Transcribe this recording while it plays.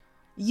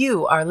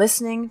You are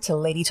listening to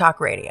Lady Talk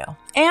Radio.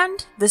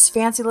 And this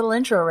fancy little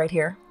intro right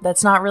here,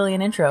 that's not really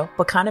an intro,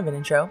 but kind of an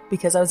intro,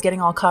 because I was getting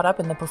all caught up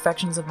in the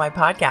perfections of my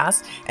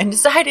podcast and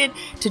decided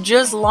to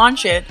just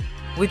launch it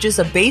with just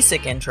a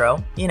basic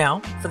intro, you know,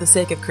 for the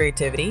sake of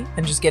creativity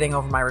and just getting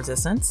over my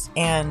resistance.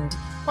 And,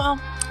 well,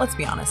 let's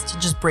be honest, to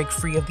just break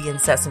free of the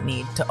incessant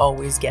need to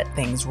always get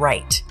things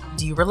right.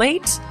 Do you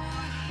relate?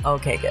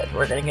 Okay, good.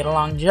 We're going to get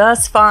along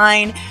just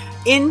fine.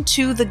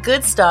 Into the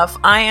good stuff.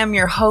 I am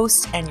your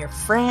host and your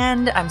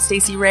friend. I'm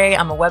Stacey Ray.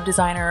 I'm a web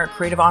designer,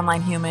 creative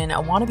online human,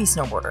 a wannabe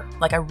snowboarder.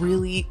 Like, I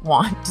really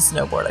want to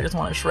snowboard. I just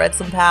want to shred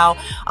some pow.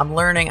 I'm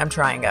learning. I'm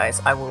trying,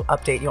 guys. I will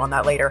update you on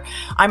that later.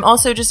 I'm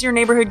also just your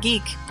neighborhood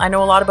geek. I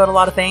know a lot about a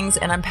lot of things,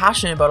 and I'm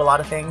passionate about a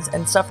lot of things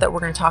and stuff that we're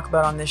going to talk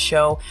about on this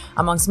show,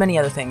 amongst many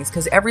other things,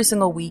 because every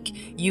single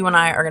week, you and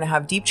I are going to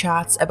have deep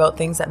chats about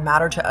things that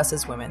matter to us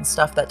as women,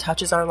 stuff that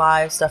touches our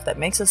lives, stuff that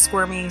makes us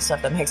squirmy,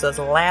 stuff that makes us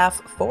laugh,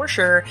 for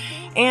sure.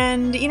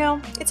 And, you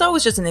know, it's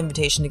always just an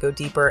invitation to go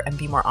deeper and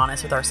be more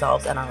honest with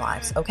ourselves and our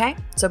lives, okay?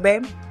 So,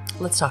 babe,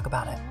 let's talk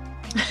about it.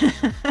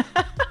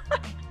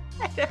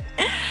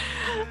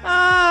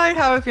 I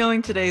have a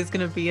feeling today is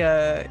going to be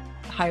a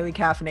highly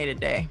caffeinated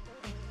day.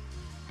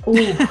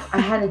 Ooh, I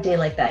had a day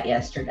like that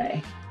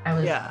yesterday. I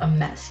was a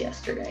mess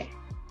yesterday.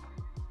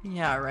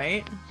 Yeah,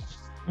 right?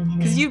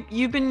 Because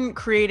you've been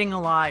creating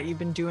a lot, you've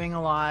been doing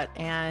a lot,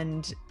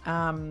 and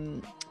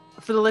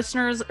for the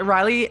listeners,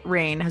 Riley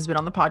Rain has been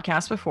on the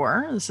podcast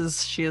before.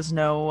 She is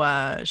no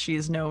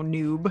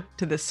noob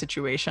to this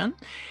situation.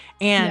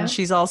 And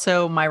she's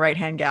also my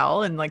right-hand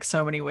gal in like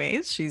so many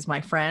ways. She's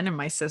my friend and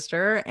my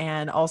sister,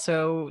 and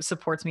also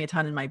supports me a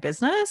ton in my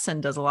business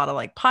and does a lot of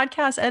like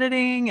podcast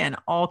editing and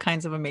all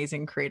kinds of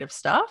amazing creative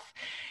stuff,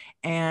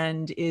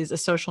 and is a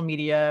social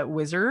media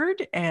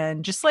wizard.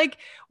 And just like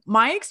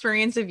my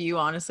experience of you,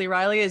 honestly,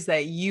 Riley, is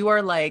that you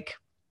are like,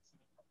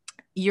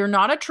 you're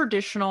not a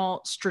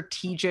traditional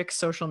strategic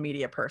social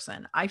media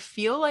person. I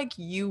feel like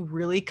you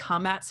really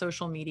come at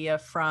social media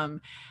from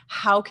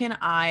how can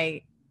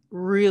I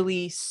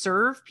really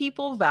serve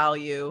people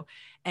value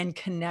and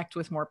connect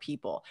with more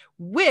people,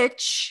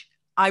 which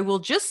I will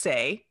just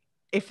say,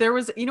 if there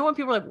was, you know, when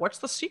people are like, what's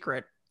the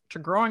secret to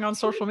growing on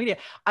social media?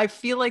 I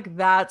feel like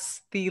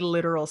that's the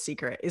literal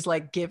secret, is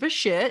like, give a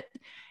shit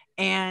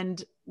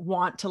and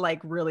want to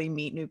like really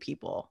meet new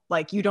people.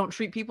 Like, you don't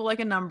treat people like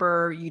a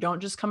number. You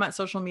don't just come at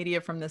social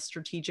media from this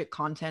strategic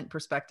content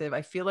perspective.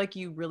 I feel like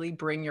you really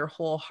bring your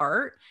whole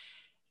heart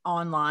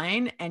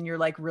online, and you're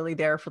like really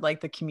there for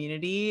like the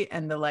community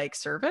and the like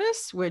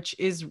service, which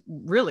is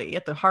really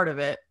at the heart of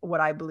it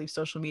what I believe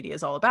social media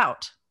is all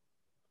about.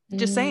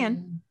 Just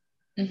saying.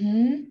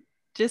 Mm-hmm.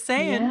 Just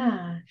saying.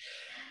 Yeah.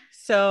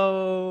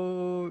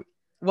 So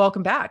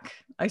welcome back,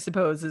 I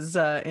suppose, is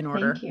in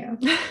order.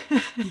 Thank you.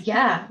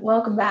 Yeah,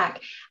 welcome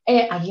back.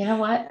 You know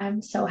what?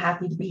 I'm so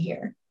happy to be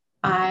here.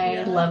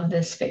 I love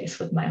this space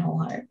with my whole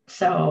heart.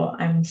 So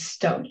I'm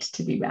stoked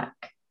to be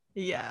back.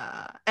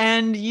 Yeah.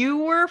 And you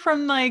were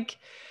from like,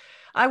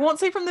 I won't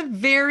say from the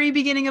very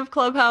beginning of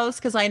Clubhouse,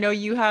 because I know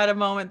you had a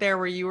moment there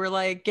where you were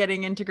like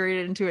getting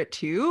integrated into it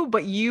too,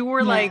 but you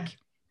were like,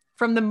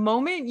 from the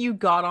moment you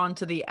got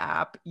onto the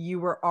app, you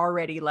were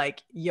already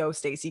like, yo,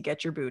 Stacey,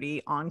 get your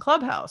booty on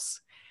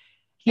Clubhouse.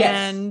 Yes,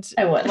 and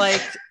I was.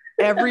 Like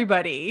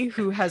everybody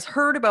who has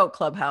heard about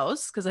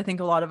Clubhouse, because I think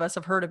a lot of us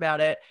have heard about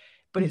it,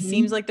 but it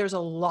seems like there's a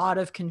lot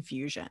of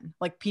confusion.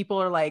 Like,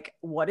 people are like,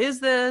 what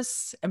is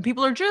this? And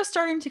people are just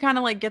starting to kind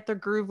of like get their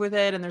groove with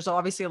it. And there's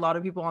obviously a lot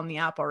of people on the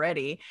app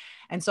already.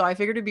 And so I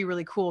figured it'd be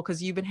really cool,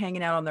 because you've been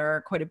hanging out on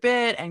there quite a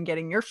bit and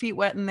getting your feet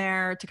wet in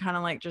there, to kind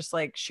of like just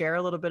like share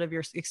a little bit of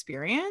your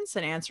experience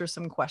and answer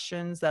some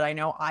questions that I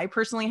know I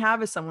personally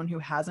have as someone who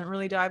hasn't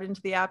really dived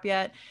into the app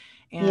yet,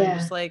 and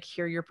just like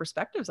hear your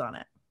perspectives on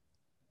it.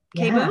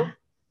 Okay, boo?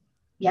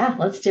 Yeah,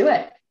 let's do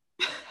it.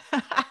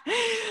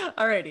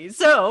 Alrighty.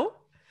 So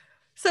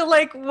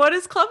like, what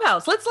is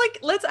Clubhouse?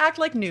 Let's act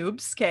like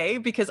noobs, okay?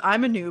 Because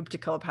I'm a noob to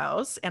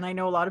Clubhouse, and I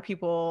know a lot of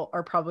people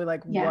are probably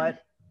like,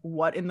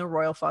 what in the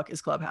royal fuck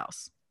is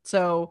Clubhouse?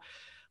 So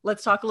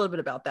let's talk a little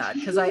bit about that,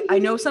 because I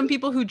know some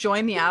people who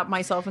joined the app,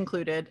 myself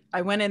included.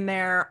 I went in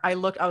there, I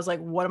looked, I was like,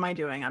 what am I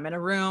doing? I'm in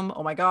a room.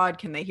 Oh my God,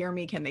 can they hear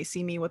me? Can they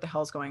see me? What the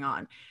hell's going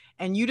on?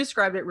 And you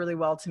described it really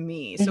well to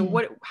me.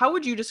 So how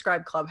would you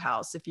describe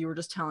Clubhouse if you were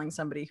just telling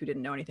somebody who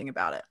didn't know anything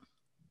about it?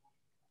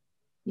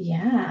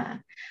 Yeah.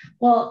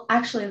 Well,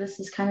 actually,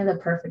 this is kind of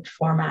the perfect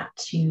format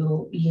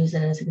to use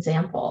it as an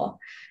example.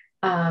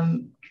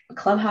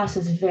 Clubhouse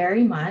is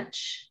very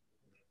much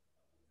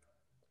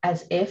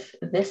as if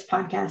this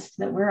podcast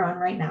that we're on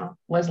right now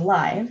was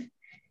live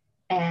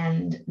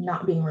and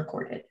not being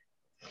recorded.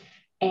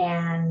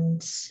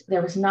 And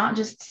there was not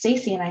just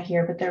Stacey and I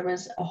here, but there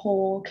was a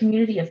whole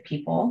community of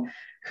people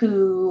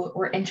who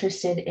were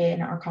interested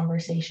in our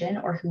conversation,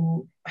 or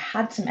who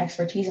had some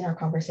expertise in our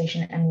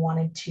conversation and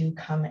wanted to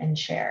come and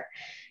share.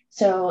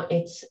 So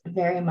it's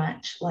very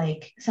much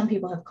like, some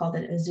people have called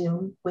it a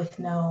Zoom with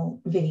no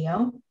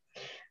video.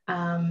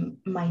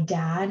 My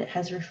dad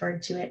has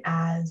referred to it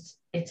as,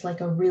 it's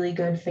like a really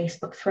good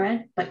Facebook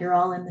thread, but you're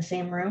all in the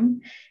same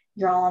room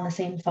you're all on the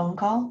same phone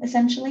call,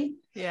 essentially.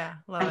 Yeah,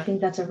 love I it.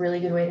 think that's a really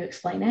good way to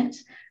explain it.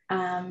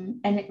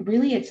 And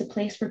really, it's a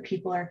place where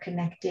people are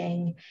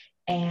connecting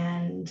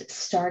and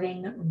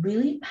starting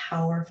really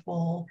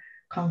powerful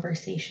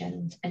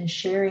conversations and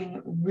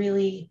sharing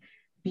really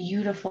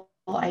beautiful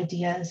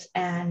ideas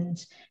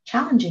and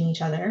challenging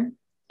each other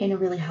in a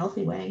really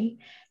healthy way.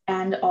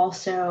 And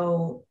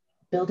also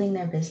building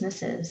their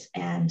businesses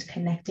and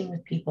connecting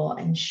with people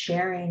and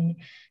sharing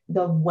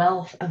the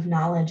wealth of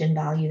knowledge and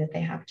value that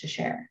they have to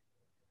share.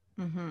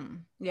 Mm-hmm.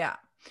 Yeah.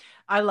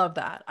 I love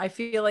that. I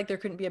feel like there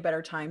couldn't be a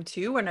better time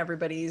too, when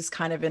everybody's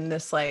kind of in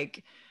this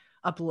like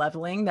up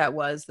leveling that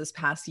was this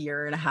past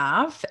year and a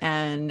half,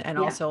 and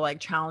Yeah. also like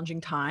challenging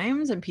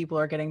times, and people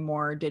are getting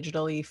more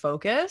digitally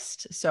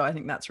focused. So I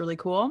think that's really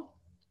cool.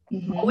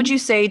 What would Mm-hmm. you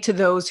say to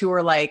those who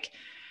are like,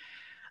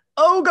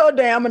 oh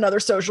goddamn,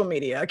 another social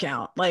media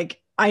account?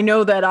 Like, I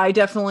know that I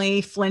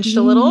definitely flinched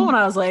a little when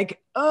I was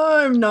like,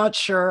 oh, I'm not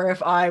sure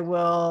if I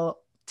will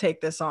take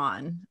this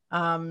on.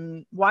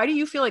 Why do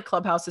you feel like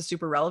Clubhouse is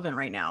super relevant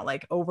right now,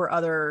 like over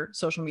other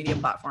social media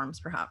platforms,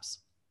 perhaps?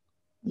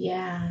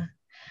 Yeah.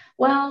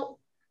 Well,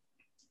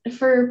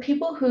 for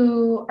people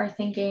who are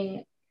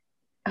thinking,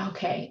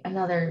 okay,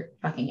 another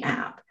fucking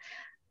app,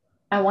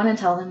 I want to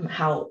tell them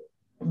how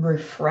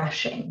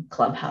refreshing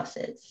Clubhouse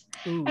is.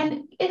 Ooh,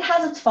 And it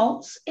has its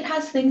faults, it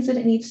has things that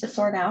it needs to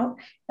sort out.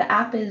 The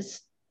app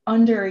is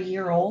under a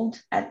year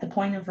old at the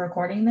point of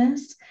recording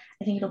this.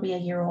 I think it'll be a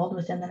year old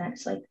within the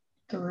next like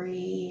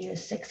 3 to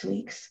 6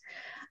 weeks.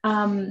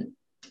 Um,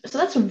 so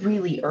that's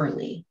really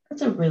early.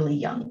 That's a really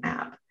young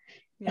app,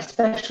 yeah.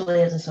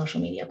 especially as a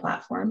social media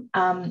platform.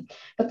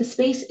 But the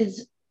space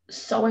is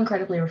so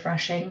incredibly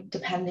refreshing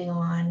depending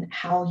on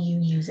how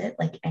you use it,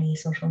 like any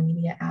social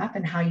media app,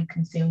 and how you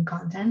consume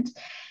content.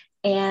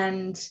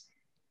 And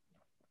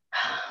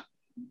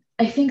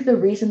I think the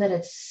reason that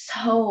it's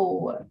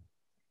so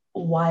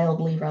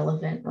wildly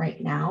relevant right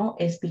now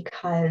is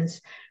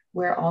because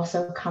we're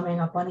also coming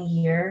up on a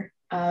year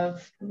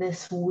of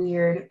this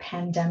weird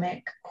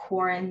pandemic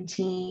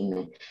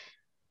quarantine,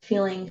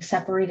 feeling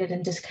separated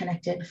and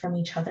disconnected from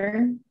each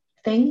other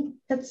thing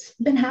that's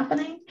been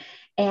happening.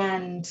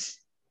 And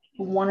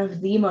one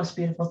of the most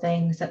beautiful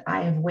things that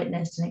I have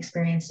witnessed and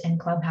experienced in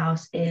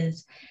Clubhouse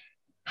is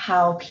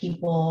how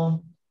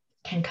people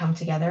can come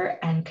together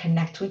and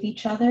connect with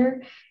each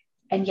other.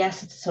 And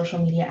yes, it's a social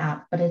media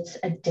app, but it's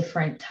a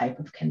different type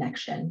of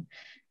connection.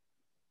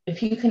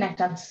 If you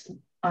connect on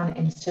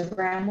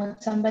Instagram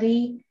with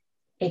somebody,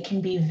 it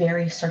can be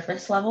very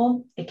surface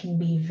level, it can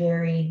be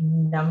very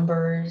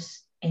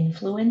numbers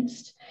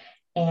influenced.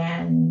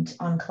 And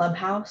on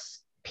Clubhouse,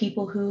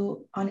 people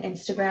who on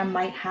Instagram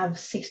might have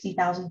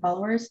 60,000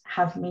 followers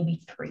have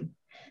maybe 3,000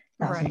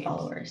 Right.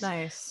 followers.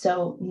 Nice.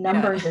 So Yeah.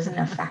 numbers isn't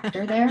a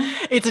factor there.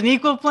 It's an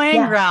equal playing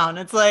Yeah. ground.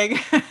 It's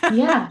like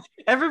Yeah.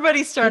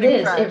 everybody's It starting is.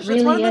 It fresh.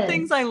 It's one really of the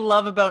things is. I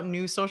love about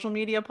new social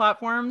media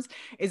platforms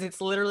is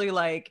it's literally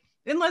like,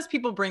 unless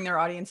people bring their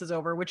audiences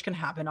over, which can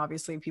happen,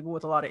 obviously, people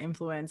with a lot of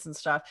influence and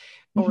stuff,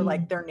 or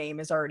like Mm-hmm. their name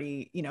is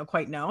already,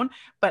 quite known.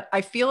 But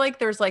I feel like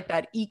there's like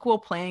that equal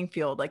playing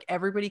field. Like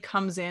everybody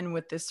comes in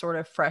with this sort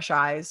of fresh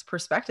eyes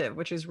perspective,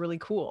 which is really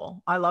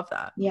cool. I love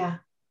that. Yeah.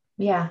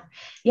 Yeah.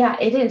 Yeah,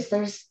 it is.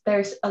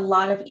 There's a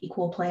lot of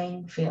equal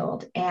playing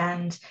field,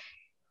 and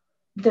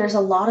there's a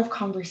lot of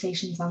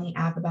conversations on the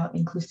app about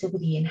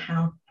inclusivity and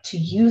how to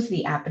use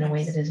the app in a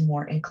way that Nice. is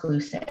more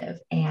inclusive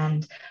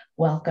and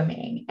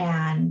welcoming.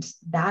 And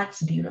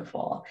that's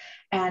beautiful.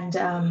 And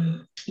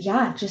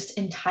yeah, just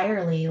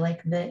entirely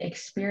like the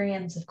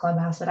experience of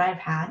Clubhouse that I've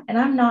had. And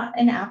I'm not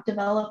an app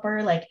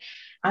developer, like,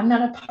 I'm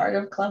not a part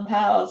of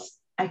Clubhouse.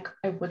 I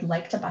would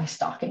like to buy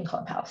stock in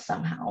Clubhouse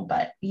somehow,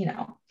 but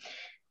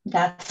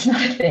that's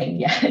not a thing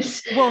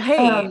yet. Well, hey,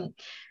 um,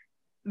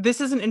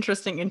 this is an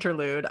interesting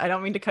interlude. I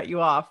don't mean to cut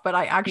you off, but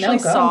I actually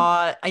no, go.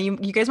 saw you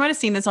guys might have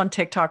seen this on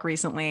TikTok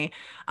recently.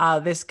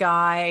 This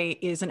guy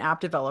is an app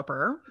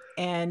developer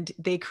and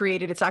they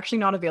created, it's actually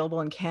not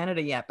available in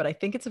Canada yet, but I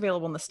think it's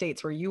available in the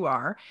States where you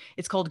are.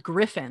 It's called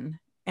Griffin.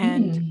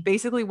 And Mm,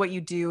 basically, what you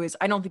do is,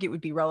 I don't think it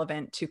would be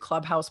relevant to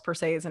Clubhouse per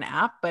se as an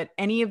app, but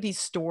any of these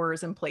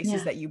stores and places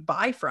yeah. that you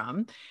buy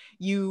from,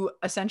 you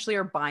essentially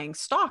are buying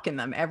stock in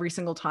them every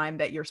single time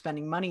that you're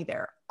spending money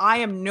there. I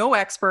am no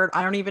expert.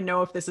 I don't even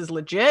know if this is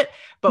legit,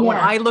 but when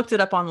Yeah. I looked it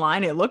up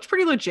online, it looked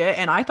pretty legit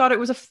and I thought it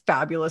was a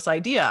fabulous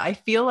idea. I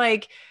feel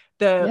like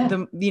Yeah.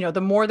 the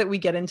more that we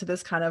get into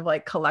this kind of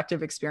like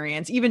collective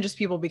experience, even just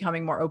people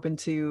becoming more open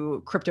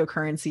to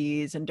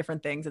cryptocurrencies and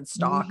different things and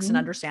stocks and Hmm.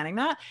 understanding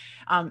that,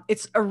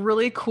 it's a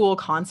really cool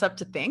concept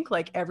to think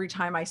like every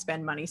time I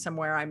spend money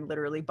somewhere, I'm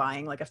literally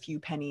buying like a few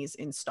pennies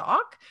in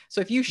stock.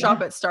 So if you shop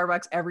Yeah. at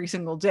Starbucks every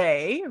single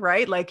day,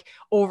 right, like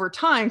over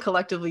time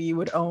collectively you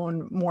would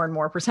own more and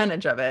more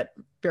percentage of it.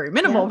 Very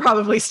minimal Yeah.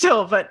 probably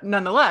still, but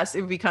nonetheless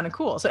it would be kind of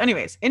cool. So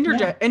anyways,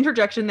 Yeah.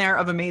 interjection there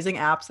of amazing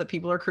apps that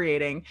people are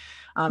creating.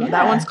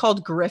 That one's Yeah.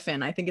 called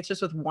Griffin. I think it's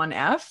just with one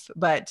F,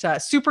 but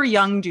super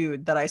young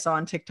dude that I saw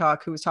on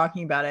TikTok who was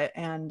talking about it,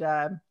 and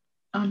On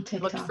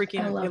it looked TikTok. I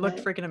freaking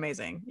love it.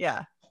 amazing.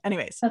 Yeah.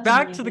 Anyways, That's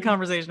back to the amazing.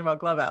 conversation about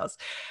Clubhouse.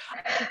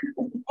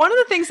 One of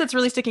the things that's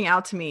really sticking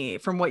out to me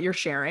from what you're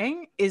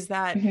sharing is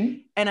that,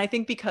 and I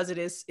think because it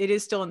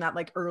is still in that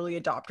like early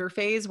adopter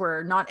phase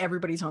where not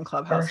everybody's on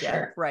Clubhouse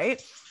yet,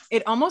 right?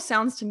 It almost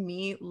sounds to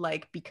me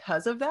like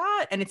because of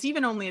that, and it's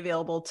even only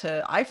available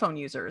to iPhone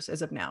users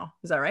as of now.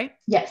 Is that right?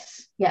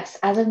 Yes.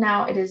 As of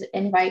now, it is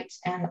invite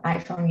and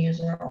iPhone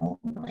user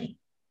only.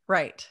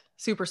 Right.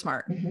 Super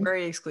smart,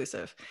 very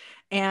exclusive.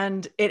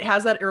 And it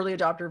has that early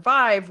adopter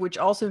vibe, which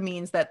also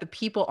means that the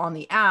people on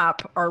the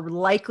app are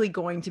likely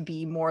going to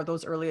be more of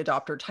those early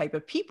adopter type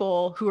of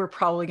people who are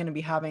probably going to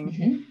be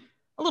having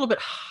a little bit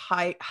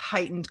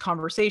heightened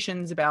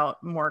conversations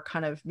about more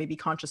kind of maybe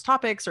conscious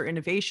topics or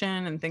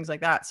innovation and things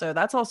like that. So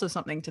that's also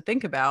something to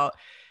think about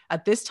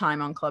at this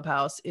time on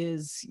Clubhouse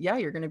is, yeah,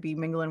 you're going to be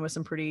mingling with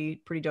some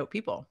pretty dope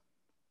people.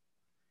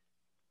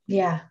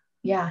 Yeah.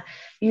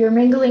 You're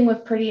mingling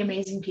with pretty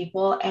amazing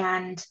people,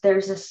 and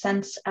there's a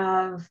sense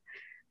of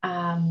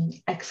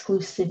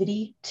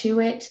exclusivity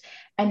to it,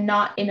 and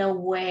not in a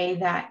way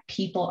that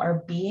people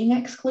are being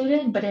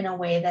excluded, but in a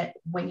way that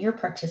when you're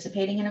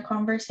participating in a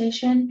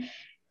conversation,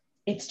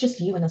 it's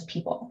just you and those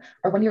people.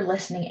 Or when you're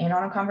listening in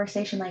on a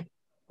conversation, like,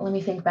 let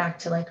me think back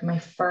to like my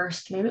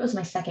first, maybe it was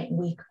my second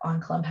week on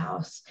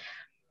Clubhouse.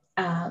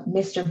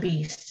 Mr.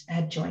 Beast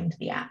had joined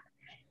the app.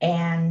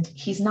 And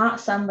he's not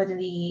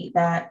somebody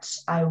that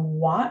I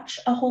watch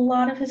a whole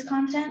lot of his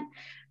content,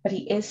 but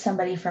he is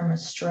somebody from a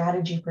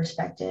strategy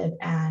perspective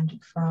and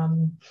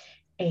from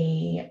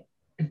a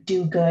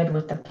do good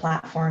with the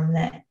platform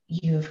that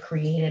you have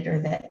created or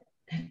that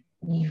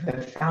you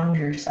have found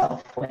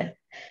yourself with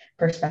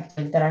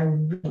perspective that I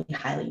really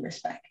highly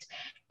respect.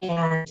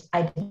 And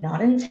I did not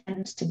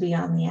intend to be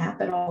on the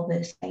app at all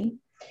this day.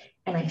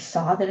 And I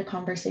saw that a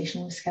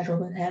conversation was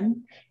scheduled with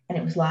him, and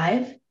it was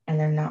live, and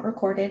they're not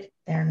recorded.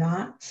 They're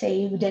not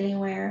saved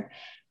anywhere.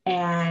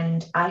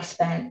 And I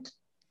spent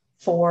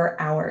 4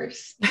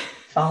 hours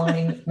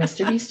following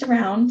Mr. Beast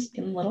around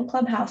in little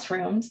Clubhouse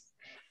rooms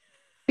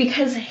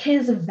because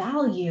his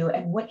value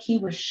and what he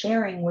was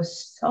sharing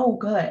was so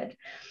good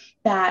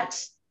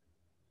that,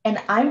 and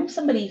I'm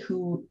somebody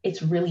who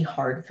it's really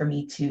hard for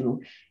me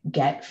to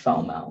get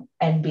FOMO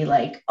and be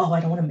like, oh,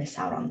 I don't want to miss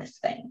out on this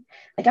thing.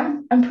 Like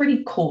I'm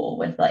pretty cool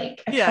with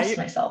like, I trust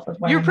myself with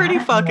where you're I'm pretty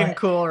at fucking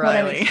cool,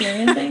 Riley. What I'm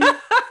experiencing.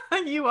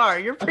 You are.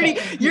 You're pretty.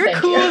 Okay, you're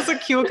cool as a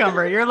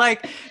cucumber. You're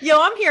like,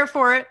 yo, I'm here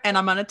for it, and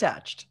I'm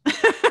unattached.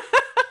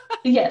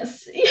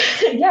 Yes.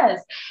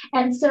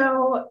 And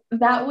so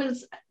that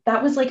was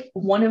like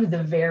one of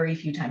the very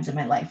few times in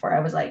my life where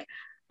I was like,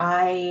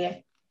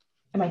 am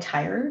I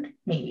tired?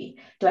 Maybe.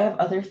 Do I have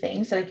other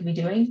things that I could be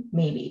doing?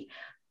 Maybe.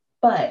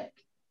 But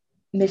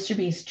Mr.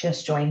 Beast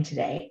just joined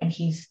today, and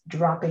he's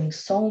dropping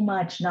so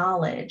much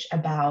knowledge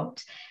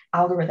about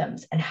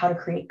algorithms and how to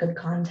create good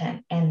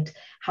content and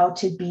how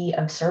to be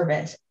of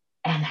service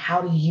and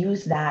how to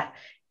use that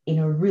in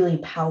a really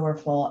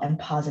powerful and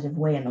positive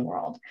way in the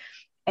world.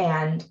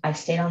 And I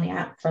stayed on the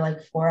app for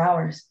like 4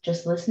 hours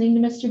just listening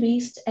to Mr.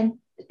 Beast. And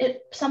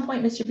at some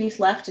point, Mr. Beast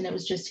left, and it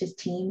was just his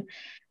team.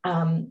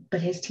 But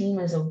his team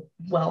is a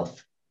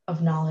wealth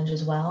of knowledge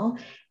as well.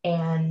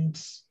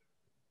 And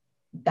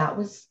that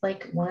was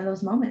like one of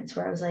those moments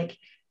where I was like,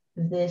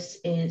 this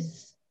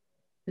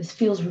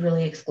feels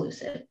really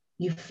exclusive.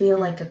 You feel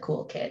like a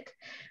cool kid,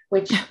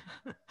 which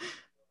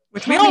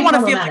we all want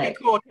to feel like a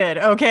cool kid,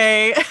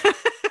 okay?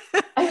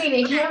 I mean,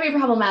 it can be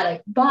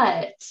problematic,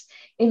 but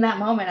in that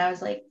moment, I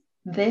was like,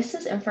 this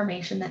is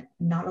information that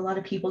not a lot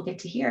of people get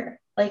to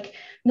hear. Like,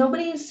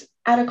 nobody's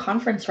at a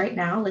conference right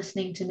now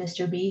listening to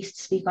Mr.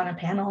 Beast speak on a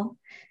panel,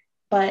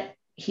 but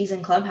he's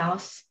in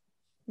Clubhouse,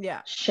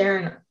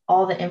 sharing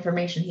all the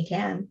information he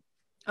can.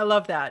 I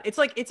love that. It's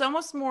like, it's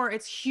almost more,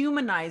 it's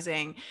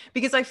humanizing,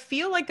 because I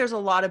feel like there's a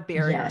lot of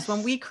barriers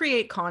when we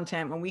create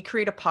content, when we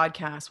create a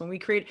podcast,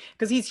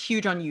 because he's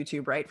huge on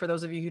YouTube, right? For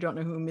those of you who don't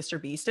know who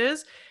Mr. Beast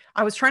is,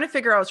 I was trying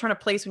to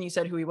place when you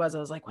said who he was. I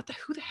was like,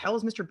 who the hell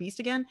is Mr. Beast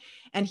again?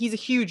 And he's a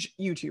huge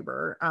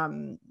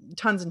YouTuber,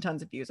 tons and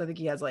tons of views. I think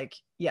he has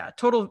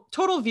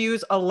total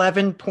views,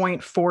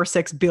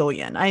 11.46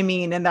 billion. I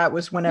mean, and that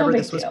was whenever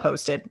this was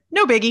posted.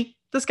 No biggie.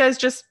 This guy's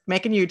just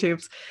making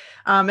YouTubes.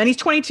 And he's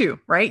 22,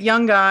 right?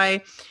 Young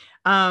guy.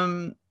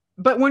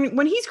 But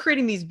when he's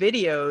creating these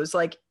videos,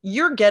 like,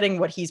 you're getting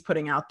what he's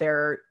putting out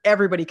there.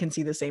 Everybody can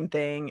see the same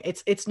thing.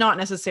 It's not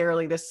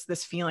necessarily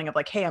this feeling of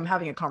like, hey, I'm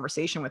having a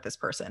conversation with this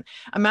person.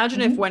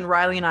 Imagine if when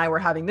Riley and I were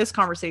having this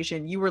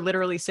conversation, you were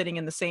literally sitting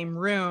in the same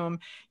room.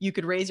 You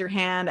could raise your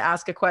hand,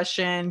 ask a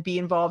question, be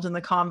involved in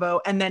the convo.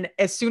 And then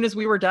as soon as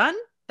we were done,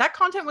 that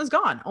content was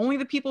gone. Only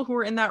the people who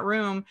were in that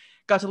room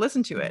got to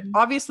listen to it.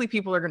 Obviously,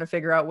 people are going to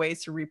figure out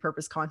ways to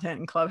repurpose content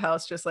in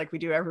Clubhouse, just like we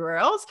do everywhere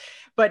else.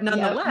 But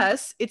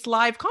nonetheless, it's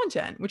live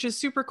content, which is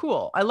super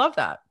cool. I love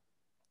that.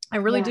 I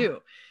really do.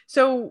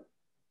 So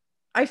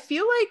I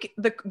feel like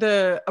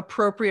the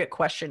appropriate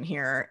question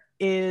here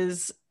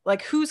is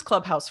like, who's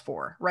Clubhouse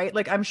for, right?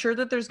 Like, I'm sure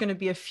that there's going to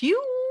be a few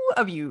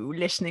of you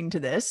listening to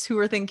this who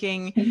are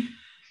thinking,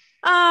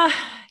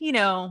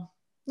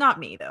 not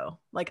me though.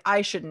 Like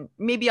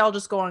maybe I'll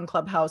just go on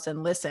Clubhouse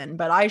and listen,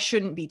 but I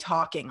shouldn't be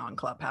talking on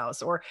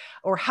Clubhouse, or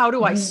how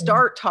do I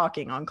start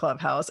talking on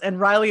Clubhouse? And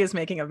Riley is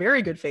making a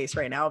very good face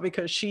right now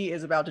because she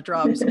is about to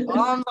drop some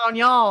bombs on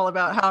y'all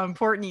about how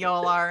important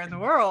y'all are in the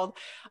world.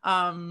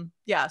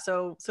 Yeah.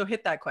 So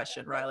hit that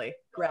question, Riley,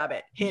 grab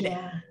it, hit it.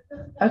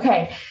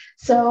 Okay.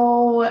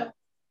 So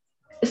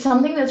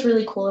something that's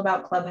really cool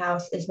about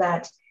Clubhouse is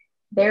that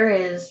there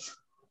is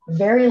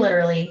very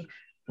literally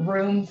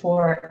room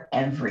for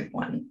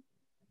everyone.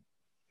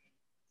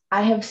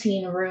 I have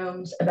seen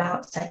rooms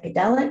about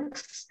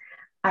psychedelics.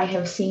 I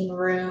have seen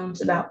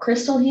rooms about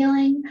crystal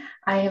healing.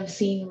 I have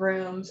seen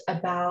rooms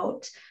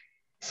about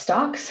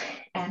stocks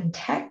and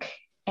tech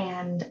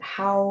and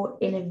how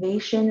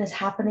innovation is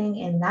happening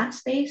in that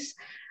space.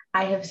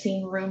 I have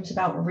seen rooms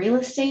about real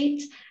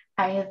estate.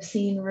 I have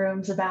seen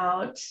rooms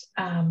about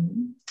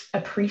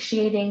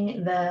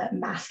appreciating the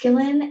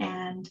masculine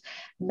and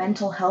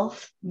mental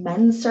health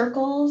men's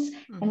circles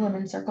and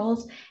women's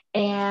circles.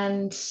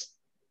 And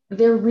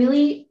there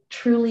really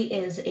truly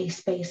is a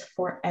space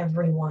for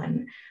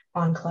everyone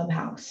on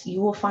Clubhouse.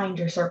 You will find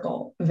your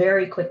circle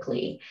very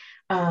quickly.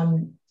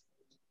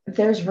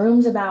 There's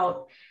rooms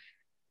about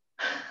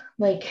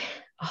like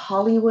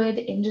Hollywood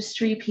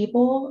industry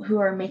people who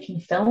are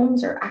making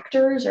films or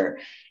actors, or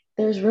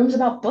there's rooms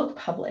about book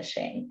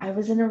publishing. I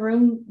was in a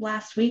room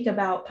last week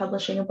about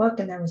publishing a book,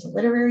 and there was a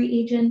literary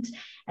agent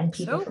and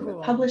people from the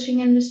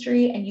publishing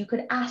industry, and you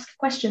could ask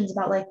questions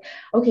about like,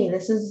 okay,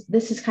 this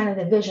is kind of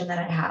the vision that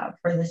I have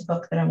for this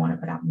book that I want to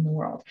put out in the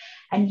world.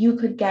 And you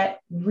could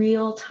get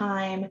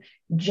real-time,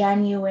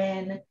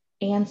 genuine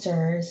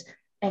answers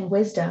and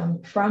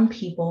wisdom from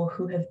people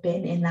who have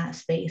been in that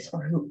space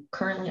or who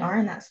currently are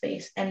in that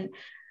space. And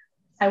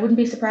I wouldn't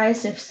be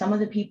surprised if some of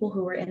the people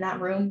who were in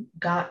that room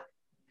got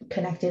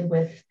connected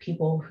with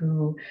people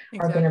who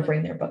are going to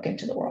bring their book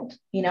into the world,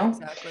 you know?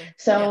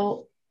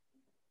 So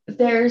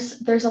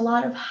there's a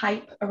lot of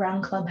hype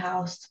around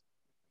Clubhouse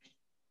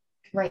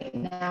right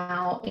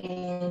now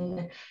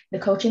in the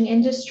coaching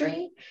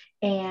industry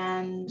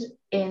and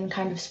in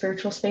kind of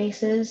spiritual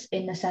spaces,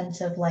 in the sense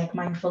of like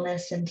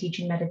mindfulness and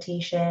teaching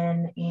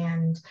meditation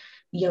and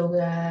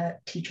yoga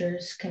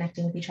teachers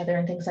connecting with each other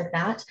and things like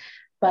that.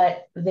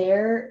 But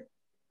there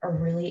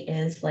really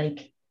is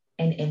like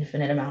an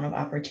infinite amount of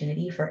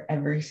opportunity for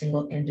every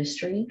single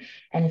industry.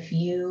 And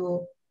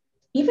even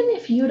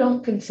if you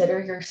don't consider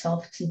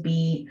yourself to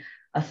be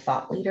a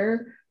thought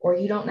leader, or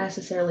you don't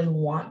necessarily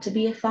want to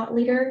be a thought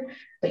leader,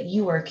 but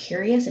you are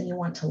curious and you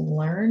want to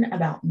learn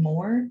about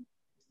more,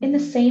 in the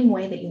same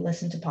way that you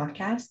listen to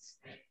podcasts,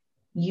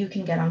 you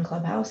can get on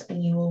Clubhouse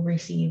and you will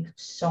receive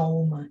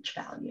so much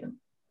value.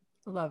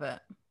 Love it.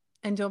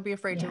 And don't be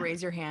afraid to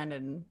raise your hand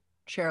and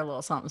share a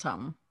little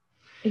something.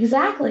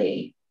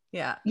 Exactly.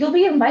 Yeah. You'll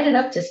be invited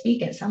up to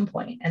speak at some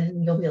point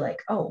and you'll be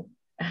like, oh,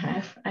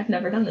 I've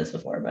never done this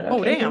before, but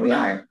okay, here we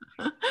are.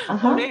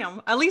 Oh,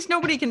 damn. At least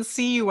nobody can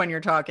see you when you're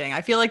talking.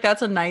 I feel like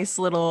that's a nice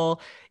little,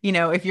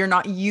 if you're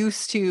not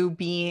used to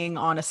being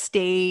on a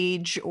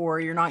stage, or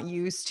you're not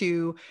used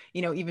to,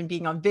 even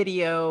being on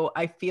video,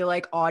 I feel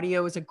like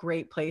audio is a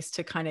great place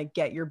to kind of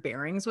get your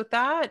bearings with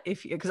that.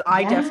 Because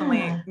I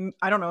definitely,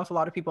 I don't know if a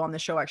lot of people on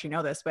this show actually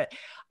know this, but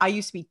I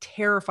used to be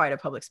terrified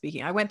of public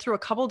speaking. I went through a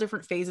couple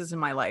different phases in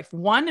my life.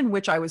 One in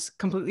which I was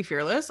completely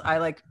fearless.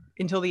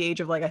 Until the age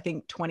of I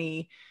think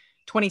 20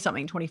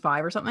 something,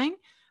 25 or something,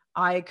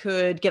 I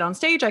could get on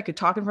stage, I could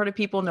talk in front of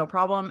people, no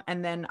problem.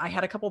 And then I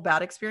had a couple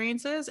bad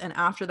experiences. And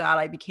after that,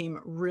 I became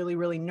really,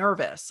 really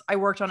nervous. I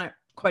worked on it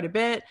quite a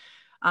bit,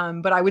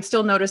 but I would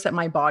still notice that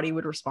my body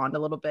would respond a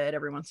little bit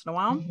every once in a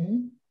while.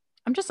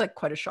 I'm just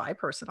quite a shy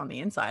person on the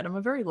inside. I'm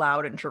a very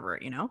loud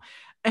introvert,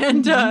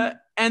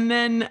 and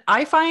then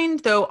I find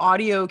though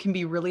audio can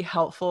be really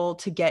helpful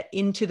to get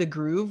into the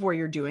groove where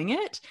you're doing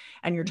it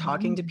and you're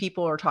talking to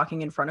people or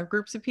talking in front of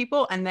groups of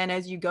people. And then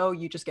as you go,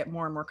 you just get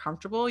more and more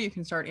comfortable. You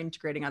can start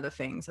integrating other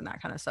things and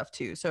that kind of stuff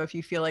too. So if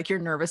you feel like your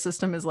nervous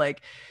system is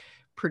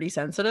pretty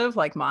sensitive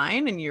like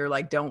mine, and you're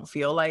don't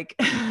feel like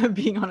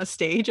being on a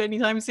stage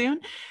anytime soon,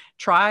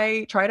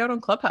 try it out on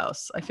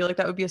Clubhouse. I feel like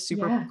that would be a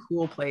super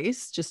cool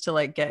place just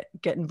to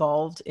get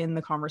involved in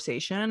the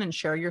conversation and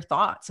share your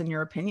thoughts and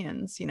your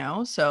opinions,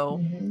 so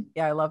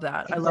yeah, I love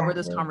that. I love where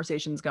this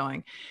conversation's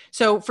going.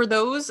 So for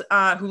those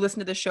who listen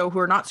to this show who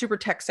are not super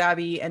tech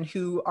savvy and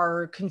who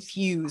are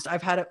confused,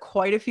 I've had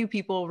quite a few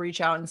people reach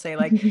out and say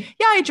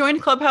yeah, I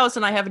joined Clubhouse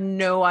and I have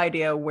no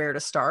idea where to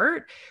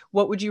start.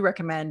 What would you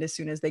recommend as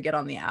soon as they get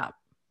on the app?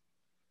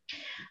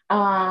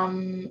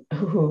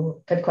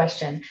 Good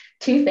question.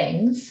 Two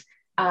things,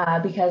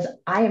 because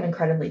I am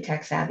incredibly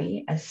tech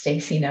savvy, as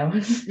Stacey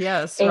knows.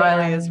 Yes,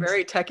 Riley is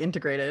very tech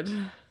integrated.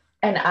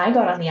 And I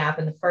got on the app,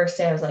 and the first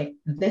day I was like,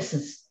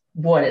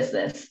 what is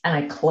this? And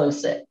I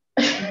closed it.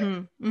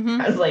 I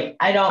was like,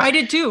 I don't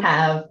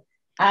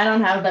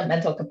have the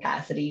mental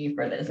capacity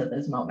for this at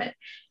this moment.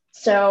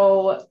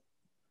 So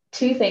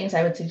two things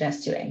I would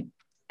suggest doing.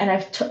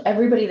 And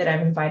everybody that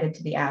I've invited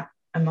to the app,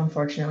 I'm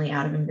unfortunately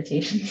out of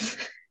invitations.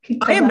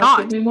 I am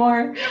not. Give me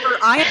more.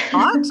 I am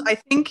not. I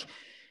think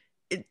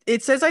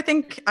it says, I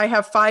think I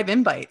have 5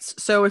 invites.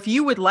 So if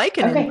you would like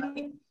an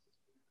invite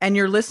and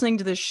you're listening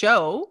to this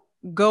show,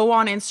 go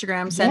on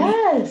Instagram, send me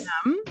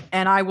them,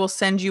 and I will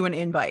send you an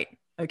invite.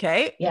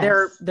 Okay.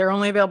 Yes. They're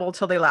only available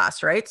till they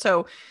last, right?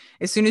 So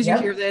as soon as you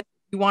hear this,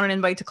 you want an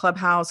invite to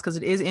Clubhouse, because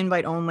it is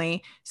invite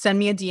only, send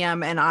me a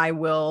DM and I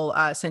will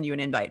send you an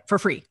invite for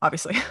free,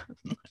 obviously.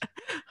 I'm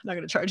not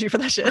going to charge you for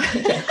that shit.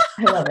 Yes,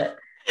 I love it.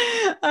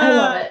 I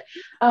love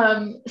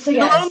it. So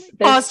yes, it'll only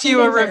cost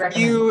you a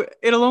review.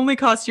 It'll only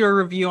cost you a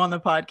review on the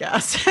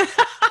podcast.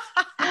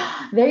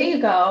 There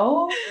you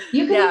go.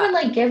 You can even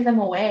like give them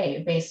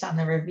away based on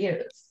the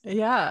reviews.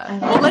 Yeah.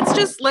 Well,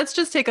 let's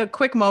just take a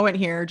quick moment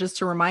here just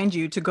to remind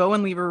you to go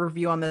and leave a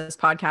review on this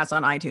podcast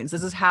on iTunes.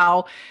 This is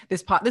how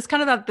this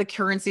kind of the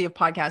currency of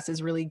podcasts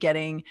is really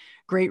getting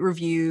great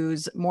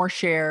reviews, more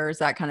shares,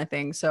 that kind of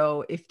thing.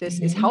 So if this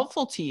is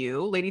helpful to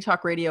you, Lady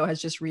Talk Radio has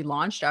just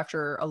relaunched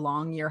after a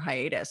long year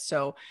hiatus.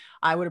 So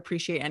I would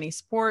appreciate any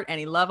support,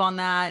 any love on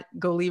that.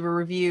 Go leave a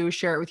review,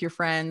 share it with your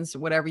friends,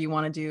 whatever you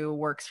want to do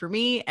works for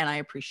me. And I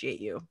appreciate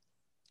you.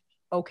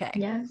 Okay.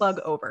 Yes. Plug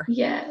over.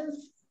 Yes.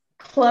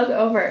 Plug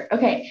over.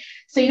 Okay.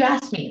 So you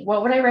asked me,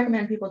 what would I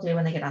recommend people do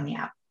when they get on the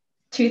app?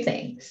 2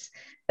 things.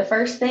 The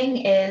first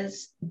thing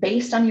is,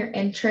 based on your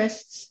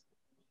interests,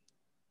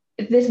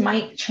 this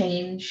might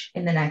change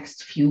in the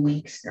next few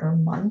weeks or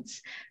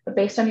months, but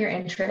based on your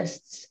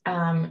interests,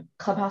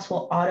 Clubhouse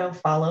will auto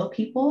follow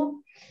people.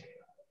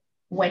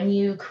 When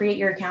you create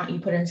your account, you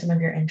put in some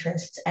of your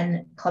interests,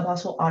 and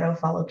Clubhouse will auto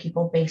follow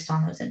people based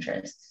on those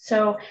interests.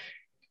 So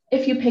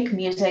if you pick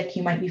music,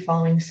 you might be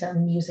following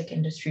some music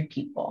industry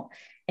people,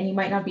 and you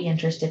might not be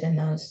interested in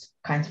those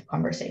kinds of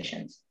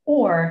conversations,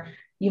 or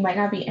you might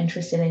not be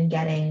interested in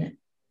getting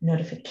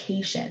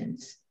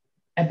notifications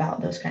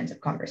about those kinds of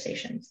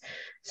conversations.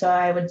 So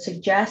I would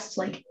suggest,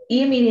 like,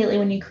 immediately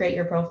when you create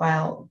your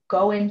profile,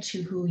 go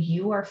into who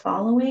you are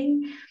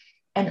following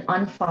and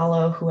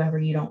unfollow whoever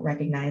you don't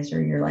recognize,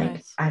 or you're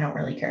like, I don't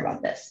really care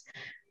about this.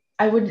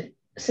 I would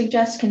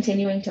suggest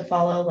continuing to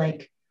follow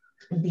like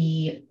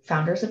the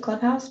founders of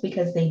Clubhouse,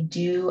 because they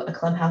do a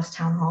Clubhouse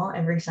town hall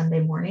every Sunday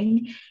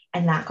morning,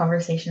 and that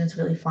conversation is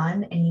really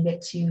fun, and you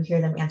get to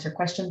hear them answer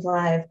questions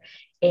live,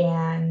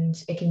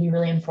 and it can be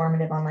really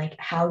informative on like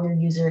how your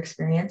user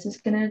experience is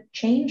going to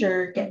change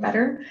or get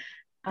better.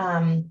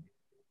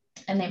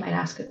 And they might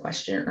ask a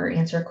question or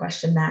answer a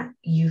question that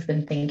you've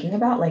been thinking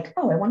about, like,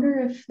 oh, I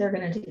wonder if they're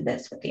going to do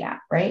this with the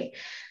app, right?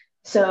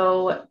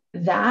 So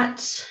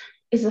that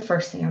is the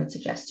first thing I would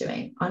suggest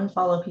doing.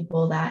 Unfollow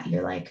people that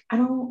you're like, I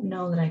don't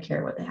know that I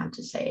care what they have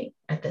to say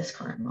at this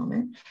current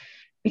moment,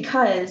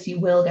 because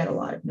you will get a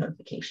lot of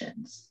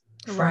notifications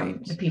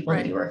from the people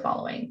that you are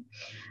following.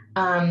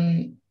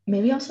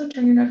 Maybe also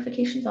turn your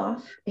notifications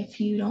off if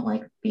you don't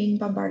like being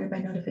bombarded by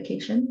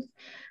notifications.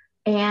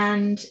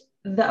 And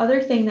the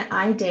other thing that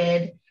I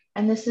did,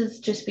 and this is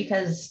just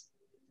because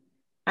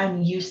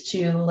I'm used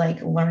to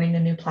like learning a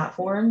new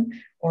platform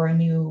or a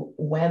new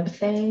web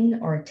thing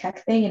or a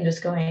tech thing, and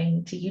just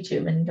going to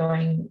YouTube and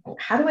going,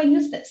 how do I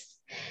use this?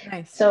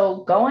 Nice.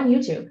 So go on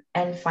YouTube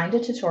and find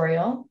a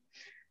tutorial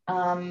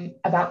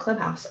about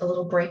Clubhouse, a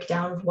little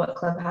breakdown of what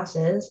Clubhouse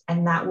is,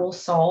 and that will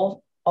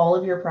solve all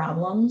of your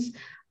problems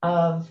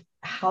of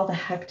how the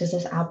heck does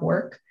this app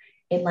work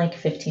in like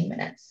 15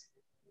 minutes.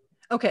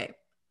 Okay,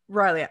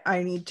 Riley,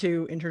 I need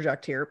to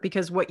interject here,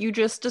 because what you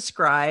just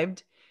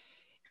described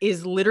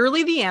is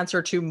literally the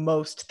answer to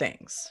most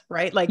things,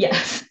 right? Like,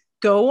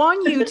 go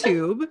on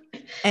YouTube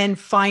and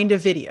find a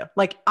video.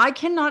 Like, I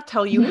cannot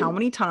tell you how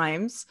many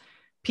times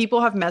people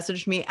have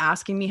messaged me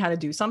asking me how to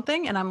do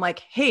something. And I'm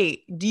like,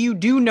 hey, do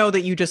you know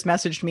that you just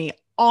messaged me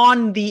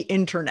on the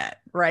internet,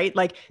 right?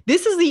 Like,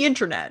 this is the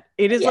internet.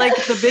 It is like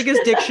the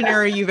biggest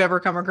dictionary you've ever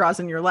come across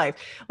in your life.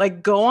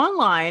 Like, go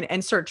online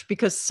and search,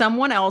 because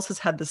someone else has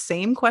had the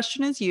same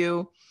question as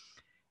you.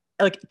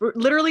 Like,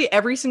 literally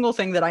every single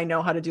thing that I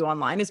know how to do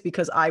online is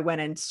because I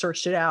went and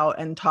searched it out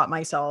and taught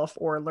myself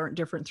or learned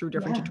through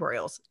different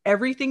tutorials.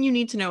 Everything you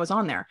need to know is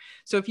on there.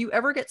 So if you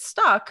ever get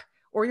stuck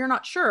or you're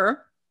not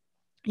sure,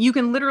 you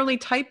can literally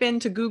type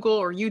into Google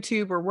or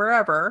YouTube or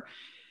wherever,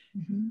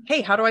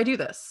 hey, how do I do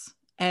this?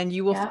 And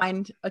you will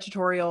find a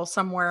tutorial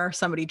somewhere,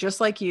 somebody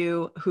just like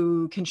you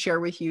who can share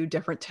with you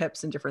different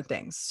tips and different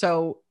things.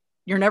 So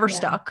you're never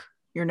stuck.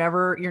 You're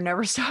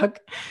never stuck.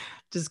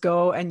 Just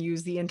go and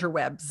use the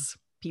interwebs,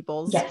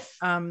 peoples.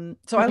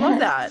 So I love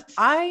that.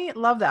 I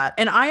love that.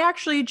 And I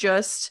actually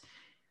just,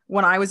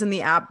 when I was in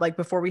the app, like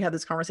before we had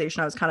this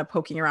conversation, I was kind of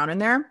poking around in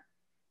there.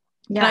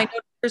 And I know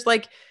there's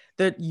like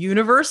the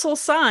universal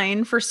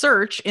sign for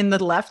search in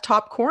the left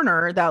top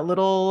corner, that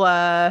little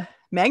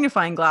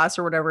magnifying glass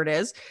or whatever it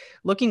is,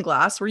 looking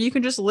glass, where you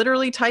can just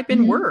literally type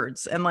in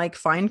words and like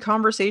find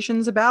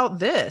conversations about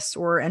this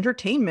or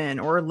entertainment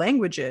or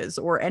languages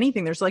or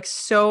anything. There's like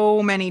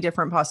so many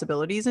different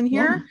possibilities in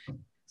here.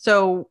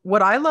 So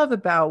what I love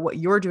about what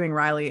you're doing,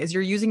 Riley, is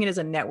you're using it as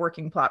a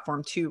networking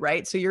platform too,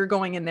 right? So you're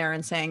going in there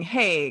and saying,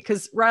 hey,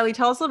 because Riley,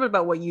 tell us a little bit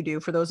about what you do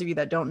for those of you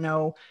that don't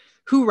know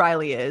who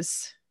Riley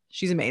is.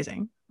 She's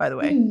amazing, by the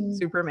way.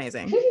 Super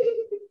amazing.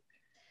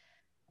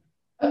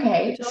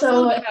 Okay, Tell us a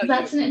little bit so about you.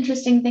 that's an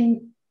interesting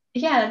thing.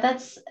 Yeah,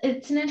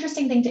 it's an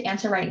interesting thing to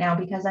answer right now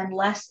because I'm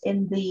less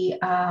in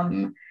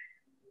the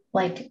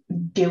like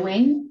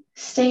doing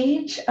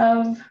stage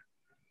of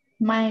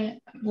my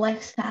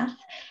life's path,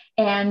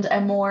 and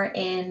I'm more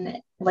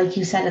in, like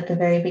you said at the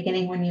very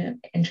beginning when you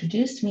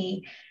introduced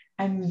me,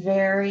 I'm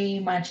very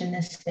much in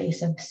this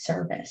space of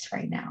service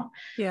right now.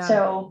 Yeah.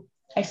 So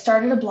I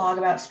started a blog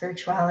about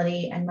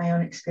spirituality and my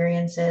own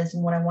experiences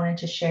and what I wanted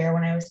to share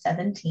when I was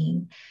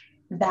 17.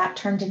 That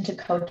turned into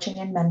coaching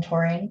and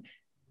mentoring.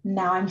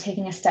 Now I'm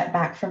taking a step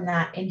back from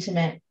that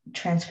intimate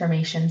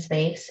transformation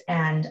space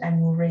and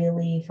I'm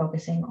really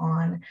focusing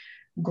on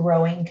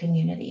growing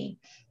community.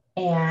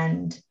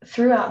 And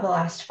throughout the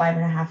last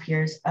 5.5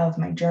 years of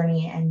my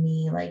journey and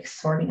me like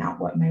sorting out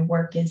what my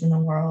work is in the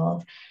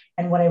world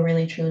and what I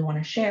really truly want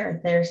to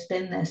share, there's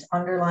been this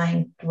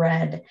underlying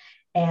thread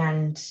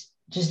and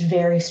just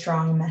very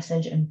strong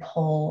message and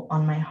pull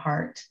on my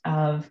heart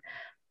of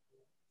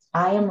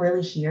I am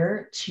really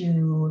here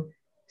to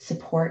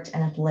support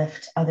and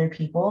uplift other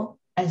people,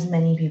 as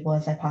many people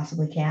as I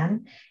possibly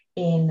can,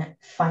 in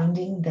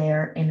finding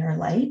their inner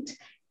light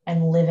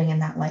and living in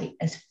that light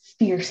as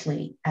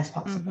fiercely as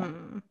possible.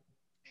 Mm-hmm.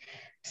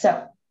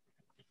 So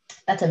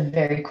that's a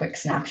very quick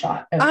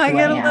snapshot of I who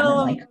I get a am and little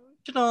like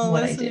emotional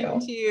what I listening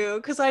do. to you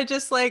because I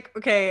just like,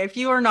 okay, if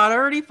you are not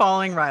already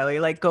following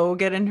Riley, like go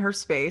get in her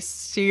space.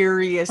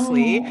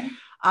 Seriously. Oh,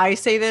 I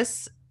say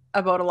this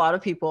about a lot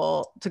of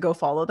people to go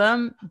follow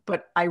them,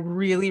 but I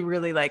really,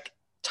 really like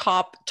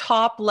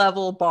top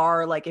level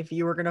bar. Like if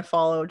you were going to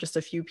follow just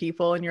a few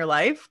people in your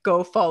life,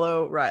 go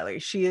follow Riley.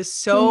 She is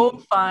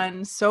so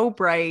fun, so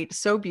bright,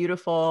 so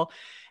beautiful,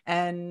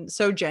 and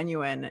so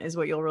genuine is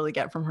what you'll really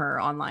get from her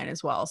online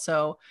as well.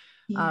 So,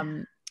 yeah.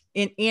 um,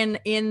 in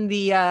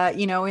the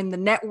in the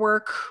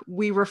network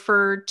we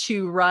refer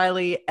to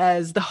Riley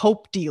as the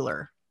hope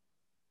dealer.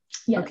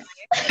 Yes.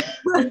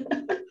 Okay.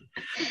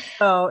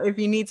 So if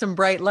you need some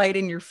bright light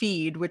in your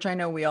feed, which I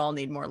know we all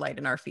need more light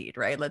in our feed,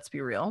 right? Let's be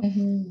real.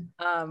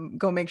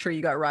 Go make sure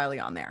you got Riley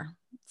on there.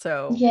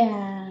 So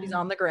Yeah. she's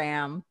on the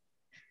gram.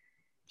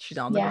 She's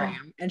on the Yeah.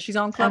 gram and she's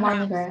on I'm Clubhouse. on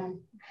the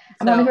gram.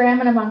 I'm on the So gram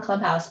and I'm on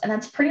Clubhouse. And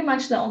that's pretty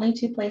much the only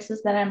two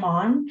places that I'm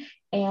on.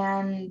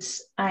 And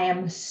I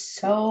am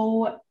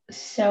so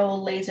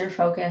laser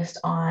focused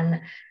on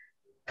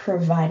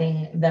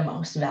providing the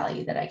most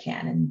value that I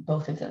can in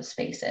both of those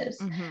spaces.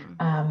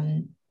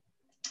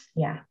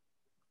 Yeah.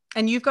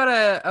 and you've got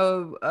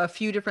a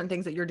few different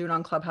things that you're doing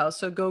on Clubhouse.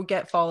 So go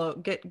get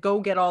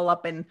all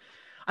up and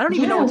I don't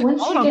even know Yeah. what to Once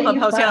call it you on get your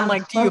Clubhouse butt yet. I'm on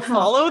like, do you Clubhouse,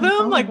 follow come them?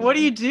 follow Like, what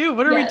do you me. do?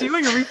 What are we Yes.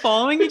 doing? Are we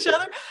following each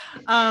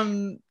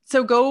other?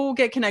 So go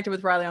get connected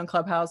with Riley on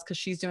Clubhouse because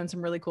she's doing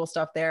some really cool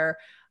stuff there.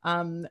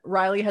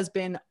 Riley has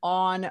been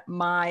on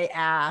my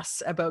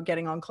ass about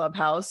getting on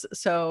Clubhouse.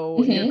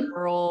 So your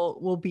girl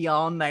will be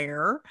on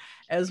there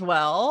as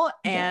well.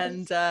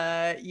 And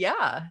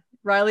yeah.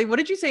 Riley, what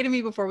did you say to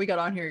me before we got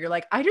on here? You're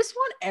like, I just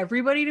want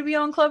everybody to be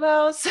on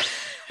Clubhouse.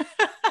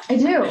 I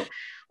do.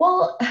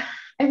 Well,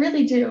 I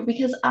really do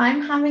because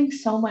I'm having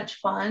so much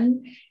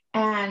fun.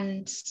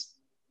 And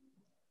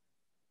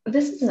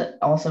this is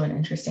also an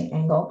interesting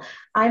angle.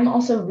 I'm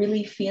also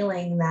really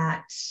feeling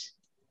that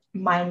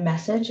my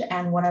message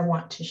and what I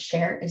want to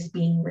share is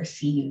being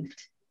received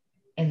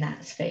in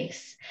that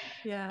space.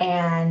 Yeah.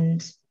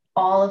 And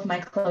all of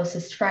my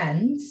closest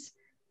friends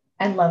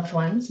and loved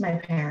ones, my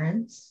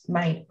parents,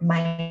 my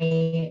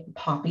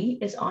Poppy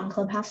is on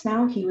Clubhouse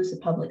now. He was a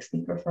public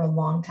speaker for a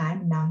long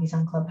time. Now he's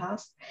on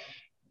Clubhouse.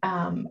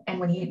 And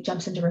when he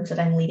jumps into rooms that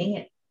I'm leading,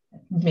 it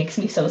makes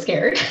me so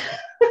scared.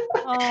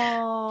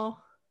 Oh,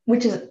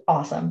 which is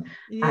awesome,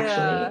 yeah.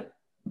 actually.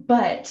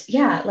 But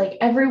yeah, like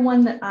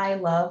everyone that I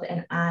love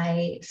and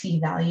I see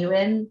value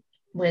in,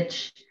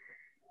 which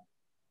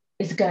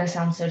is going to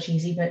sound so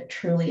cheesy, but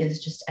truly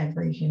is just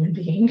every human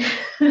being.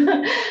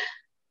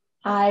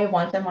 I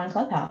want them on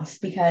Clubhouse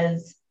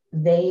because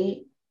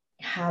they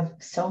have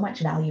so much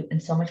value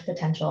and so much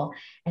potential.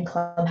 And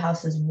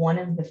Clubhouse is one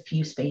of the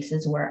few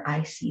spaces where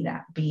I see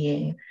that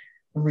being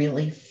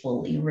really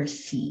fully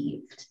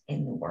received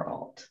in the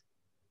world.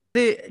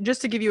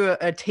 Just to give you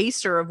a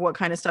taster of what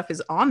kind of stuff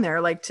is on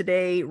there, like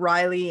today,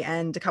 Riley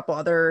and a couple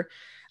other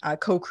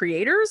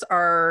co-creators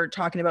are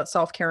talking about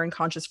self-care and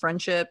conscious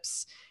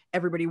friendships.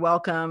 Everybody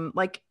welcome,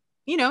 like,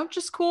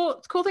 just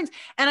cool things.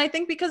 And I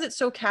think because it's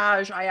so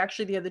cash, I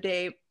actually the other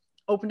day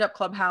opened up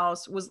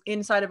Clubhouse, was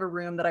inside of a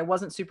room that I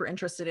wasn't super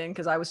interested in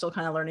because I was still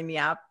kind of learning the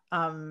app.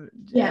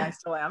 Yeah, I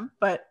still am.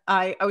 But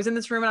I was in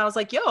this room and I was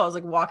like, I was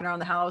like walking around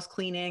the house,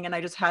 cleaning, and I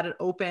just had it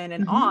open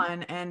and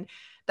on. And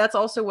that's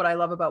also what I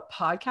love about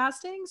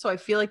podcasting. So I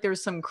feel like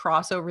there's some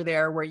crossover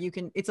there where you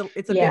can, it's a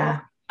bit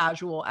more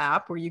casual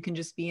app where you can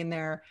just be in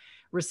there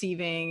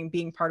receiving,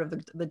 being part of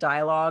the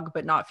dialogue,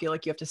 but not feel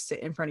like you have to sit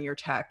in front of your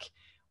tech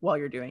while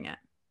you're doing it.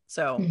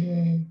 So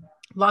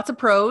lots of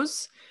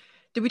pros.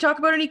 Did we talk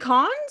about any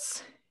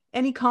cons?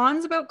 Any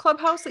cons about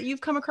Clubhouse that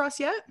you've come across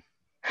yet?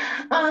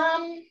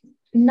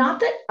 Not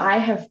that I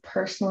have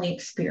personally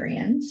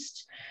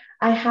experienced.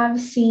 I have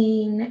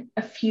seen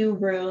a few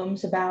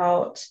rooms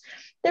about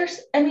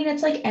I mean,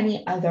 it's like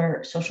any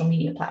other social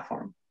media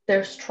platform.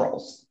 There's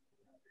trolls.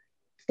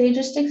 They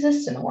just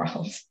exist in the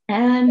world.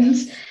 And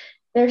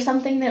there's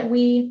something that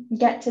we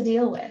get to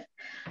deal with.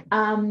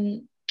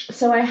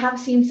 So I have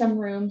seen some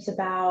rooms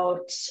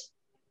about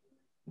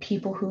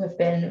people who have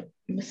been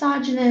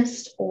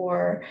misogynist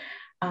or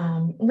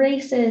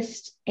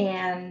racist,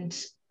 and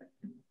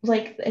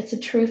like it's a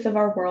truth of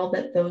our world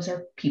that those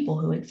are people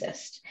who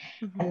exist,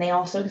 and they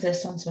also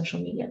exist on social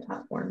media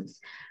platforms.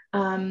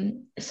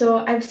 So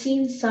I've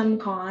seen some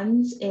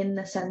cons in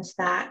the sense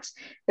that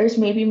there's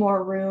maybe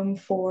more room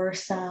for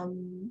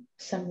some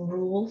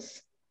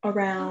rules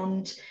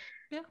around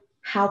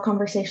how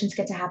conversations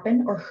get to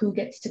happen, or who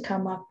gets to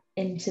come up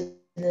into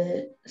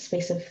the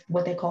space of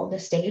what they call the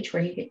stage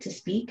where you get to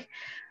speak.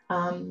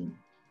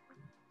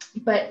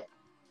 But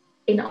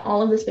in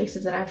all of the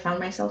spaces that I've found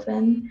myself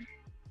in,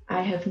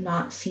 I have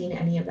not seen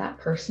any of that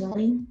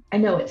personally. I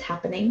know it's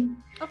happening.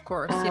 Of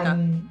course,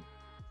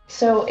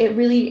 So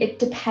it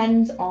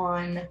depends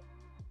on,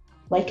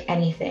 like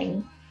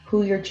anything,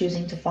 who you're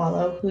choosing to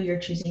follow, who you're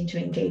choosing to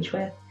engage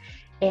with.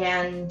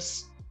 And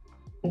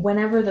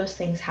whenever those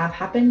things have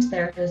happened,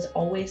 there has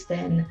always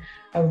been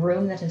a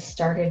room that has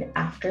started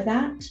after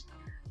that,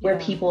 where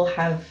people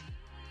have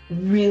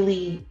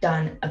really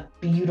done a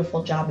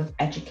beautiful job of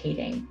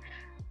educating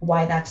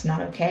why that's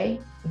not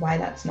okay, why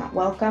that's not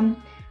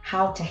welcome,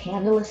 how to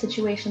handle a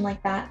situation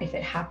like that if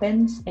it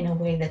happens in a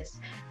way that's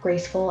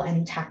graceful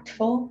and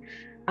tactful.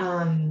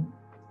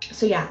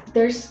 So yeah,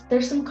 there's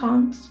some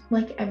cons,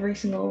 like every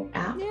single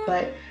app,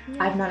 but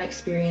I've not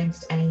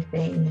experienced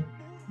anything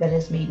that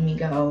has made me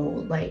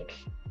go like,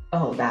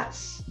 oh,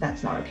 that's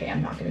not okay.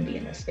 I'm not going to be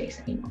in this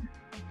space anymore.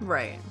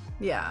 Right.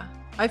 Yeah.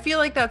 I feel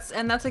like that's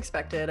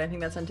expected. I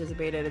think that's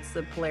anticipated. It's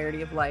the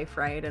polarity of life,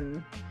 right?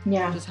 And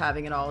just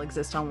having it all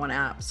exist on one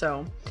app.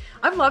 So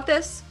I've loved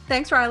this.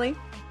 Thanks, Riley.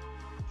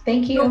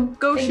 Thank you.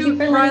 Go shoot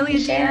Riley a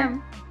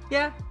DM.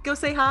 Yeah. Go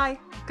say hi.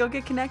 Go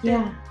get connected.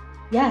 Yeah.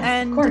 Yes,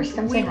 and of course.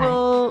 Come say hi.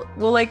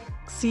 We'll like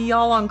see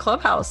y'all on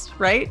Clubhouse,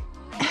 right?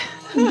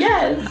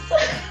 Yes.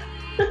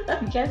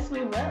 Yes,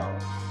 we will.